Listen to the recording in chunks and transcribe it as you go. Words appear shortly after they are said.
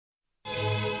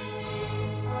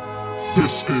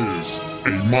This is a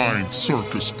Mind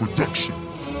Circus production.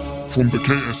 From the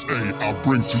KSA, I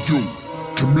bring to you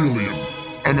Chameleon,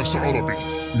 Anas Arabi,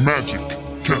 Magic,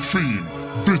 Caffeine,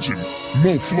 Vision,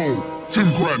 Mo Flow, Tim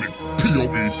Granite,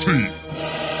 P.O.E.T.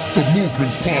 The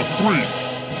Movement Part 3.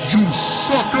 You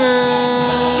sucker!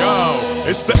 Yo,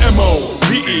 it's the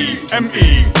M.O.B.E.M.E.N.T.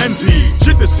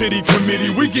 Shit the city committee,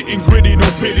 we getting gritty, no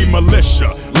pity.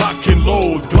 Militia, lock and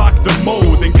load, Glock the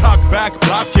mode, and cock back,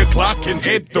 block your clock and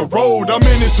hit the road. I'm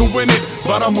in it to win it,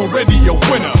 but I'm already a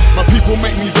winner. My people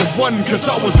make me the one, cause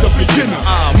I was the beginner.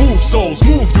 I move souls,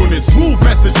 move units, move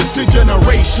messages to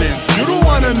generations. You don't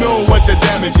wanna know what the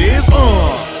damage is?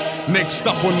 Next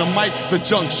up on the mic, the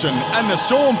Junction, and to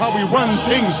show them how we run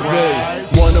things right.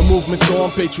 Want a movement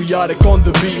song, patriotic on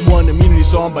the beat. One immunity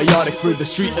song, biotic for the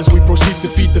street. As we proceed to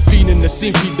feed the fiend in the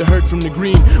scene, feed the herd from the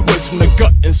green, waste from the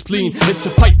gut and spleen. It's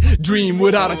a pipe dream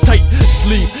without a tight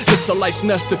sleeve. It's a lice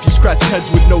nest if you scratch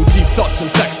heads with no deep thoughts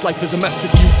and text. Life is a mess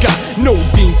if you got no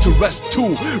deem to rest.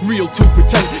 Too real to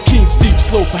pretend. Keen, steep,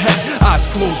 slope ahead. Eyes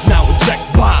closed now, eject.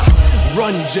 Bye.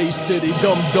 Run J-City,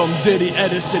 dum-dum ditty,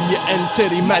 Edison, your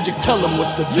entity, Magic, tell them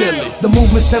what's the dilly. The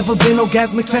movement's never been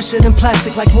orgasmic, fresher than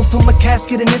plastic, like wolf from a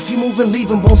casket. And if you move and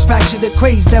leave 'em bones fractured, a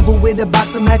crazed devil with a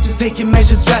box of matches, taking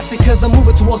measures drastic, cause I'm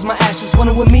moving towards my ashes.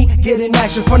 Wanna with me, get in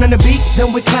action, front on the beat,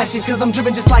 then we clash it, cause I'm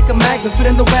driven just like a magnet,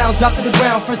 spitting the rounds, drop to the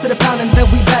ground, first to the pound, and then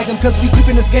we bag 'em, cause we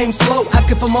creeping this game slow.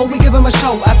 Asking for more, we give 'em a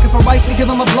show, asking for rice, we give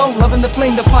 'em a blow, loving the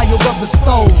flame, the fire of the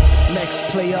stove. Next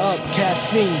player up,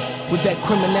 Caffeine, with that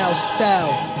criminal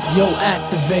style, yo,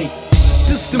 activate.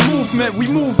 This the movement, we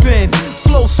moving.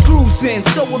 Flow screws in,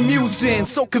 so amusing,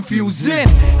 so confusing.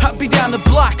 I be down the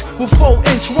block with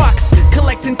 4-inch rocks,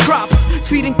 collecting crops,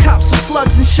 feeding cops with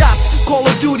slugs and shots. Call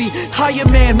of Duty, higher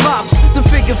man mobs, the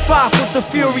figure 5 with the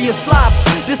furious lobs.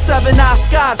 The 7-eye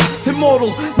skies,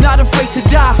 immortal, not afraid to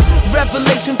die.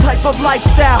 Revelation type of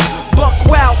lifestyle. Buck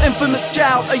wild, infamous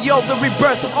child, yo, the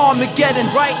rebirth of Armageddon.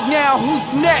 Right now,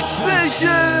 who's next?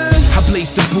 Vision! I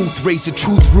blaze the booth, raise the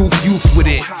truth, roof youth with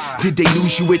it. Did they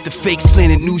lose you with the fake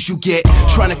slanted news you get?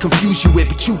 Trying to confuse you with,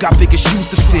 but you got bigger shoes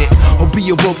to fit. Or be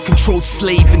a rope-controlled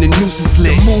slave and the noose is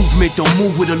lit. The movement don't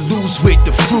move with or lose with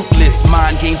the fruitless.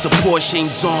 Mind games or poor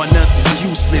shames on us is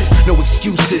useless. No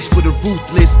excuses for the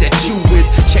ruthless that you is.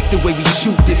 Check the way we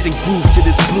shoot this and groove to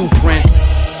this blueprint.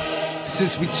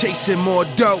 Since we chasing more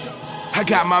dope, I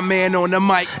got my man on the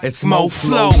mic, it's Mo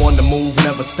Flow. On the move,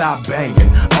 never stop banging.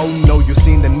 Oh no, you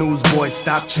seen the news, boys,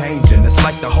 stop changing. It's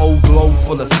like the whole globe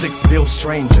full of 6 bill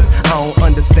strangers. I don't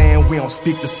understand, we don't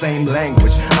speak the same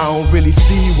language. I don't really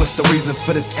see what's the reason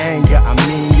for this anger. I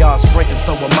mean, y'all straight and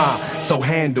so am I. So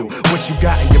handle what you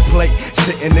got in your plate,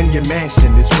 sitting in your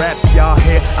mansion. These raps y'all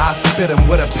hear, I spit them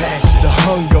with a passion. The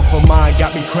hunger for mine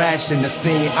got me crashing the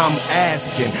scene. I'm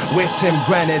asking, where Tim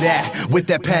Granite at with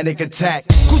that panic attack?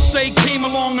 Qusai came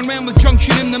along and ran with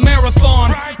Junction in the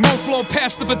marathon. Mo Flow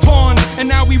passed the baton, and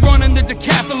now we run in the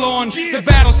decathlon. The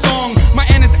battle song, my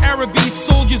Anas Arabi,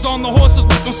 soldiers on the horses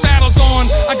with no saddles on.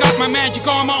 I got my magic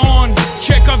armor on,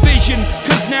 check our vision,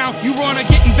 cause now you run are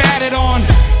getting batted on.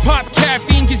 Pop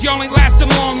caffeine, cause you only lasted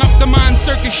long. Up the Mind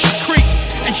Circus Creek,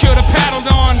 and should've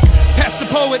paddled on. Past the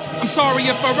poet, I'm sorry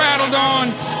if I rattled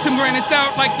on. Tim Granite's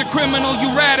out like the criminal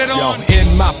you ratted on. Yo,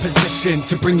 in my position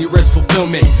to bring you res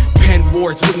fulfillment. Pen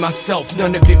words with myself,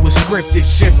 none of it was scripted.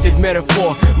 Shifted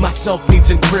metaphor, myself needs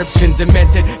encryption.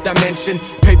 Demented dimension,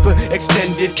 paper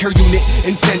extended. Care unit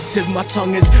intensive, my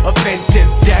tongue is offensive.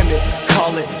 Damn it,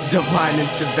 call it divine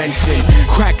intervention.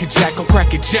 Crack a jack, I'll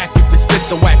crack a jack if it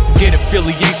spits a whack. Forget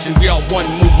affiliation, we all one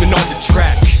movement on the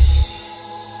track.